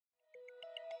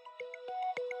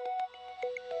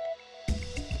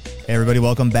Hey everybody,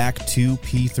 welcome back to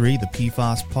P3, the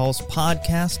PFAS Pulse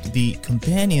podcast, the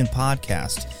companion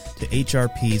podcast to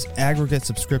HRP's aggregate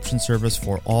subscription service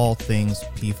for all things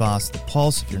PFAS. The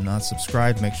Pulse, if you're not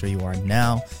subscribed, make sure you are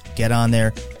now. Get on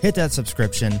there, hit that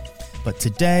subscription. But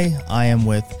today, I am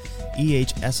with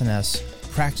EHS&S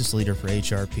practice leader for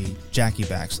HRP, Jackie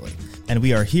Baxley. And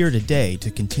we are here today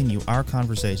to continue our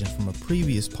conversation from a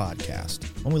previous podcast.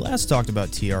 When we last talked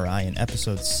about TRI in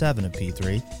episode 7 of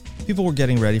P3, people were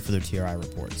getting ready for their TRI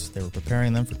reports. They were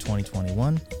preparing them for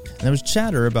 2021, and there was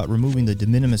chatter about removing the de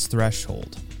minimis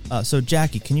threshold. So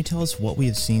Jackie, can you tell us what we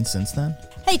have seen since then?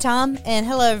 Hey, Tom, and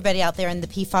hello, everybody out there in the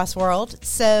PFAS world.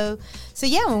 So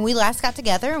yeah, when we last got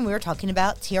together and we were talking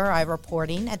about TRI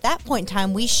reporting, at that point in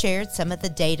time, we shared some of the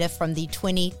data from the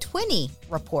 2020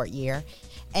 report year.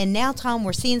 And now, Tom,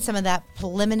 we're seeing some of that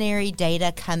preliminary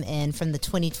data come in from the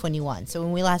 2021. So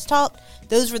when we last talked,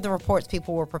 those were the reports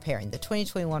people were preparing, the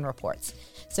 2021 reports.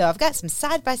 So I've got some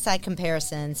side-by-side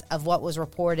comparisons of what was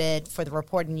reported for the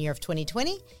reporting year of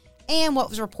 2020 and what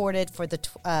was reported for the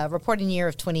reporting year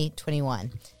of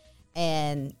 2021.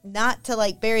 And not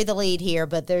to bury the lead here,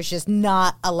 but there's just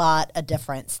not a lot of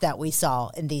difference that we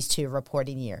saw in these two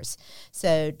reporting years.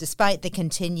 So despite the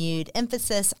continued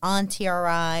emphasis on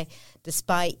TRI,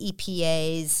 despite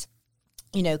EPA's,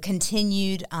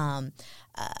 continued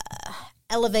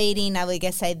elevating, I would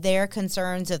guess say, their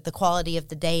concerns of the quality of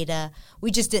the data,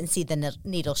 we just didn't see the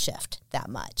needle shift that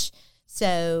much.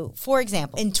 So, for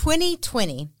example, in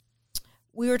 2020,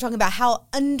 we were talking about how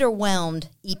underwhelmed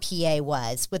EPA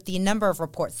was with the number of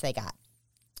reports they got.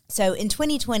 So in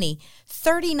 2020,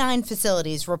 39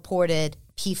 facilities reported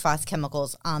PFAS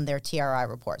chemicals on their TRI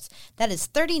reports. That is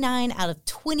 39 out of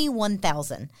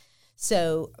 21,000.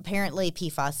 So apparently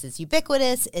PFAS is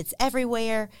ubiquitous, it's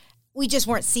everywhere. We just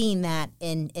weren't seeing that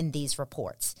in these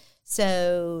reports.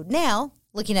 So now,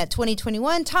 looking at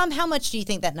 2021, Tom, how much do you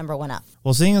think that number went up?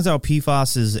 Well, seeing as how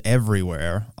PFAS is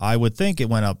everywhere, I would think it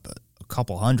went up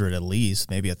couple hundred at least,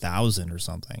 maybe 1,000 or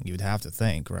something. You'd have to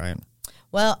think, right?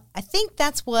 Well, I think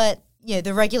that's what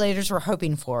the regulators were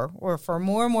hoping for, or for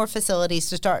more and more facilities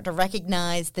to start to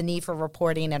recognize the need for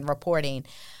reporting and reporting.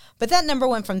 But that number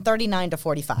went from 39 to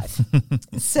 45.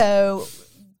 So,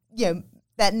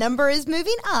 that number is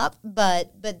moving up,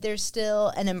 but there's still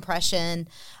an impression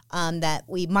that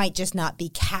we might just not be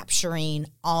capturing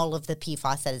all of the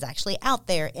PFAS that is actually out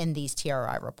there in these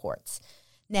TRI reports.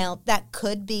 Now, that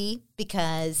could be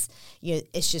because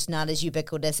it's just not as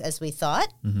ubiquitous as we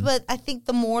thought, but I think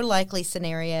the more likely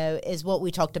scenario is what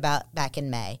we talked about back in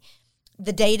May.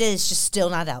 The data is just still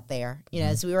not out there.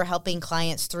 As we were helping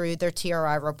clients through their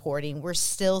TRI reporting, we're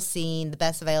still seeing the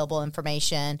best available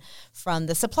information from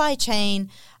the supply chain,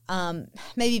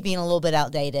 maybe being a little bit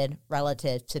outdated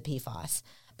relative to PFAS.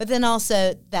 But then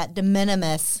also that de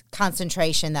minimis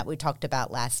concentration that we talked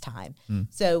about last time.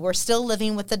 So we're still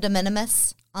living with the de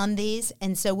minimis on these.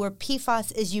 And so where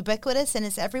PFAS is ubiquitous and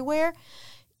it's everywhere,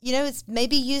 it's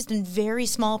maybe used in very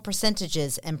small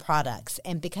percentages in products.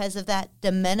 And because of that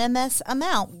de minimis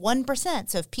amount, 1%.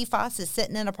 So if PFAS is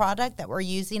sitting in a product that we're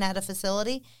using at a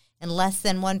facility and less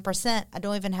than 1%, I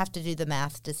don't even have to do the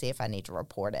math to see if I need to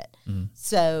report it.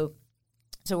 So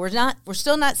we're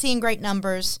still not seeing great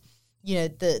numbers.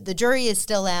 The jury is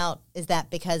still out. Is that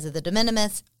because of the de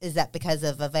minimis? Is that because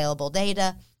of available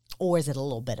data? Or is it a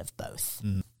little bit of both?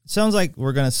 Sounds like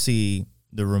we're going to see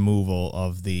the removal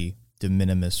of the de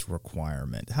minimis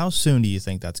requirement. How soon do you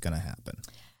think that's going to happen?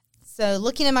 So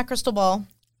looking at my crystal ball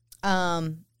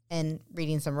and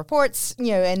reading some reports,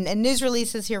 and news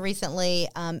releases here recently,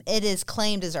 it is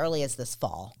claimed as early as this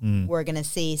fall. We're going to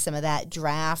see some of that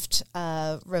draft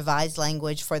revised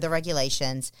language for the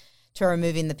regulations to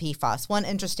removing the PFAS. One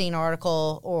interesting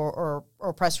article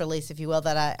or press release, if you will,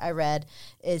 that I read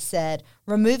is said,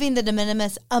 removing the de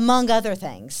minimis among other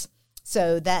things.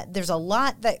 So that there's a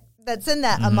lot that's in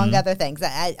that among other things.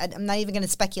 I'm not even going to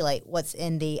speculate what's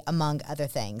in the among other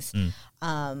things.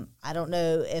 I don't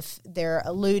know if they're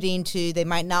alluding to they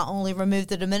might not only remove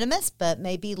the de minimis, but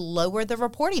maybe lower the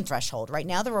reporting threshold. Right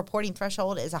now, the reporting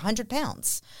threshold is 100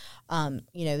 pounds.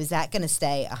 Is that going to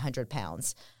stay 100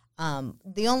 pounds?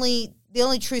 The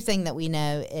only true thing that we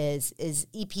know is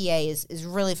EPA is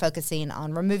really focusing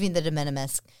on removing the de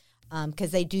minimis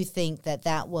because they do think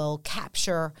that will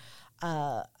capture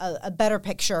a better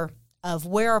picture of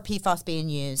where are PFAS being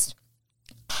used,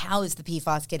 how is the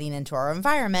PFAS getting into our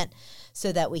environment,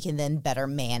 so that we can then better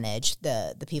manage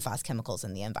the PFAS chemicals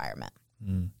in the environment.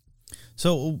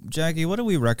 So, Jackie, what do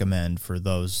we recommend for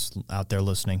those out there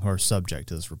listening who are subject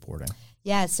to this reporting?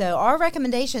 Yeah, so our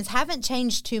recommendations haven't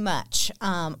changed too much.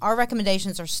 Our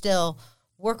recommendations are still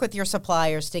work with your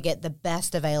suppliers to get the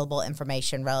best available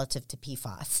information relative to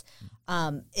PFAS.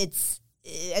 It's,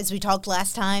 as we talked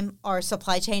last time, our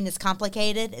supply chain is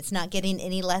complicated. It's not getting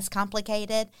any less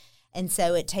complicated. And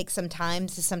so it takes some time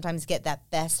to sometimes get that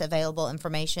best available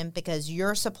information, because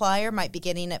your supplier might be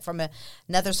getting it from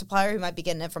another supplier who might be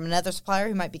getting it from another supplier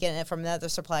who might be getting it from another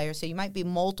supplier. So you might be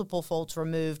multiple folds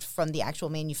removed from the actual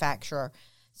manufacturer.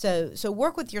 So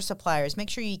work with your suppliers. Make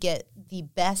sure you get the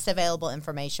best available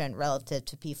information relative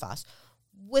to PFAS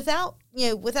without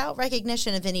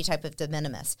recognition of any type of de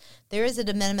minimis. There is a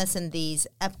de minimis in these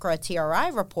EPCRA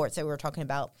TRI reports that we were talking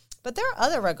about, but there are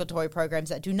other regulatory programs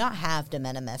that do not have de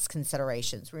minimis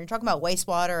considerations. When you're talking about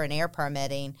wastewater and air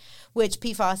permitting, which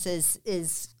PFAS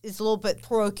is a little bit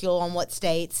parochial on what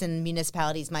states and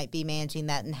municipalities might be managing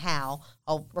that and how.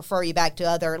 I'll refer you back to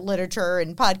other literature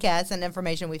and podcasts and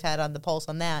information we've had on the Pulse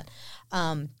on that.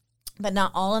 But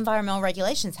not all environmental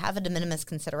regulations have a de minimis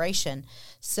consideration.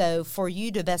 So for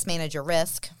you to best manage your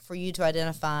risk, for you to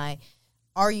identify,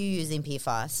 are you using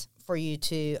PFAS, for you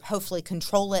to hopefully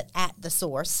control it at the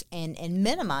source and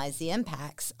minimize the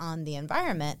impacts on the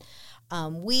environment,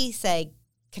 we say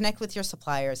connect with your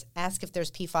suppliers, ask if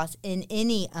there's PFAS in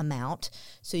any amount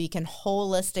so you can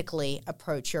holistically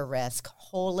approach your risk,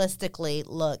 holistically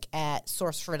look at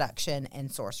source reduction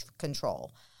and source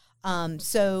control.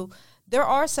 So there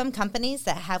are some companies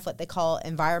that have what they call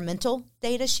environmental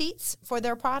data sheets for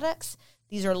their products.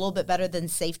 These are a little bit better than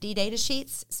safety data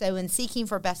sheets. So in seeking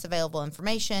for best available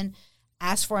information,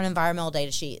 ask for an environmental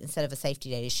data sheet instead of a safety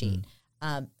data sheet.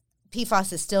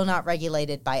 PFAS is still not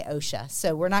regulated by OSHA,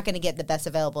 so we're not going to get the best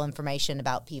available information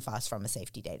about PFAS from a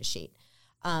safety data sheet.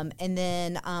 And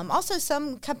then also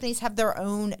some companies have their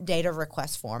own data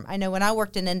request form. I know when I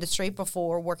worked in industry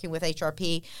before working with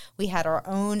HRP, we had our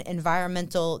own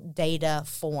environmental data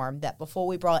form that before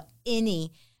we brought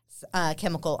any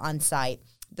chemical on site,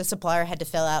 the supplier had to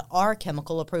fill out our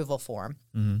chemical approval form.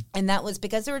 And that was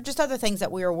because there were just other things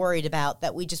that we were worried about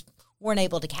that we just weren't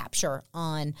able to capture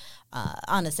on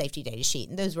a safety data sheet.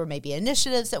 And those were maybe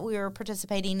initiatives that we were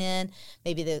participating in,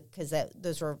 maybe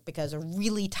those were because of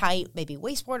really tight, maybe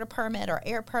wastewater permit or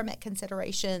air permit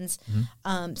considerations.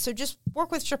 So just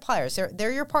work with suppliers.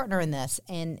 They're your partner in this,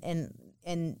 and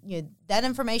that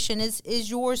information is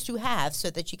yours to have so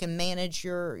that you can manage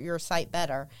your site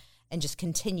better and just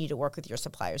continue to work with your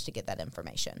suppliers to get that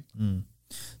information.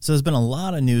 So there's been a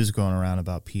lot of news going around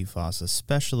about PFAS,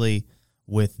 especially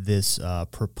with this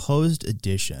proposed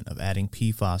addition of adding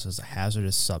PFAS as a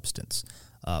hazardous substance,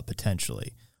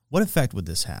 potentially. What effect would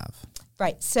this have?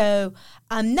 Right. So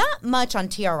not much on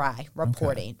TRI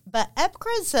reporting, but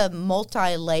EPCRA is a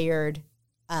multi-layered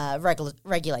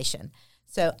regulation.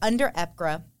 So under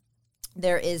EPCRA,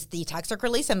 there is the toxic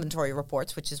release inventory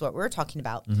reports, which is what we were talking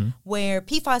about, where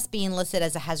PFAS being listed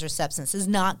as a hazardous substance is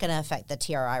not going to affect the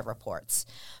TRI reports.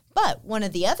 But one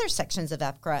of the other sections of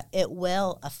EPCRA, it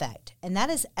will affect, and that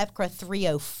is EPCRA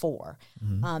 304.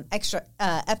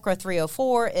 EPCRA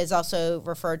 304 is also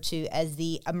referred to as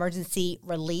the emergency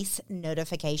release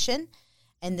notification.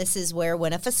 And this is where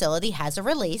when a facility has a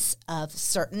release of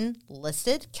certain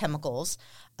listed chemicals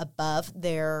above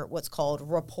their what's called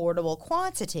reportable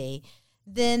quantity,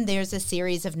 then there's a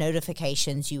series of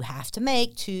notifications you have to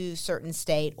make to certain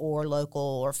state or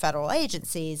local or federal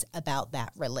agencies about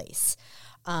that release.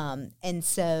 And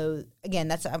so, again,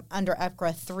 that's under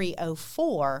EPCRA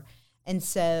 304. And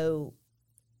so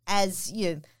as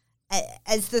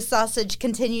the sausage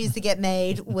continues to get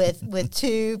made with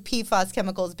 2 PFAS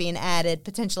chemicals being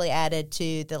potentially added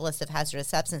to the list of hazardous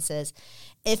substances,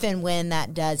 if and when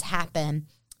that does happen,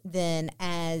 then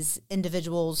as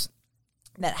individuals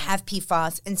that have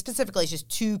PFAS, and specifically it's just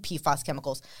 2 PFAS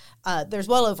chemicals, there's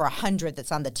well over 100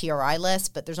 that's on the TRI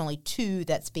list, but there's only 2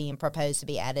 that's being proposed to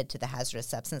be added to the hazardous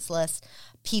substance list,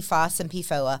 PFAS and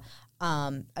PFOA.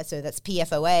 So that's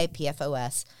PFOA,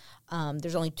 PFOS.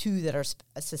 There's only 2 that are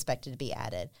suspected to be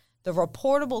added. The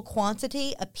reportable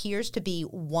quantity appears to be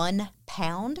 1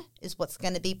 pound is what's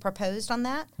going to be proposed on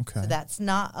that. Okay. So that's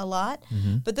not a lot.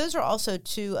 But those are also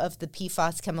 2 of the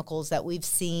PFAS chemicals that we've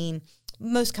seen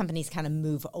most companies kind of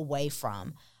move away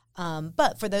from.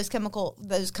 But for those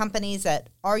companies that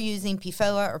are using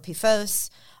PFOA or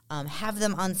PFOS, have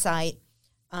them on site,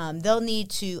 they'll need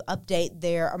to update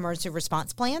their emergency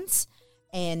response plans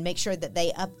and make sure that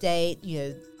they update,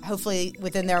 hopefully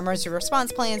within their emergency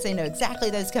response plans, they know exactly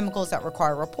those chemicals that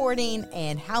require reporting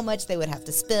and how much they would have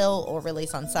to spill or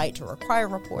release on site to require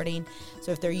reporting.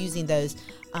 So if they're using those,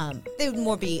 they would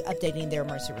more be updating their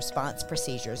emergency response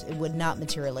procedures. It would not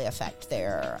materially affect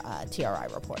their TRI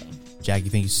reporting. Jackie,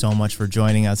 thank you so much for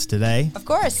joining us today. Of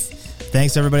course.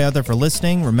 Thanks everybody out there for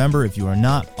listening. Remember, if you are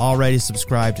not already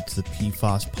subscribed to the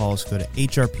PFAS Pulse, go to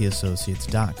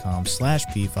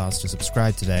hrpassociates.com/PFAS to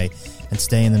subscribe today and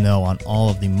stay in the know on all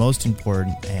of the most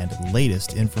important and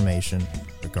latest information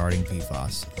regarding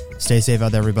PFAS. Stay safe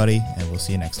out there, everybody, and we'll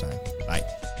see you next time. Bye.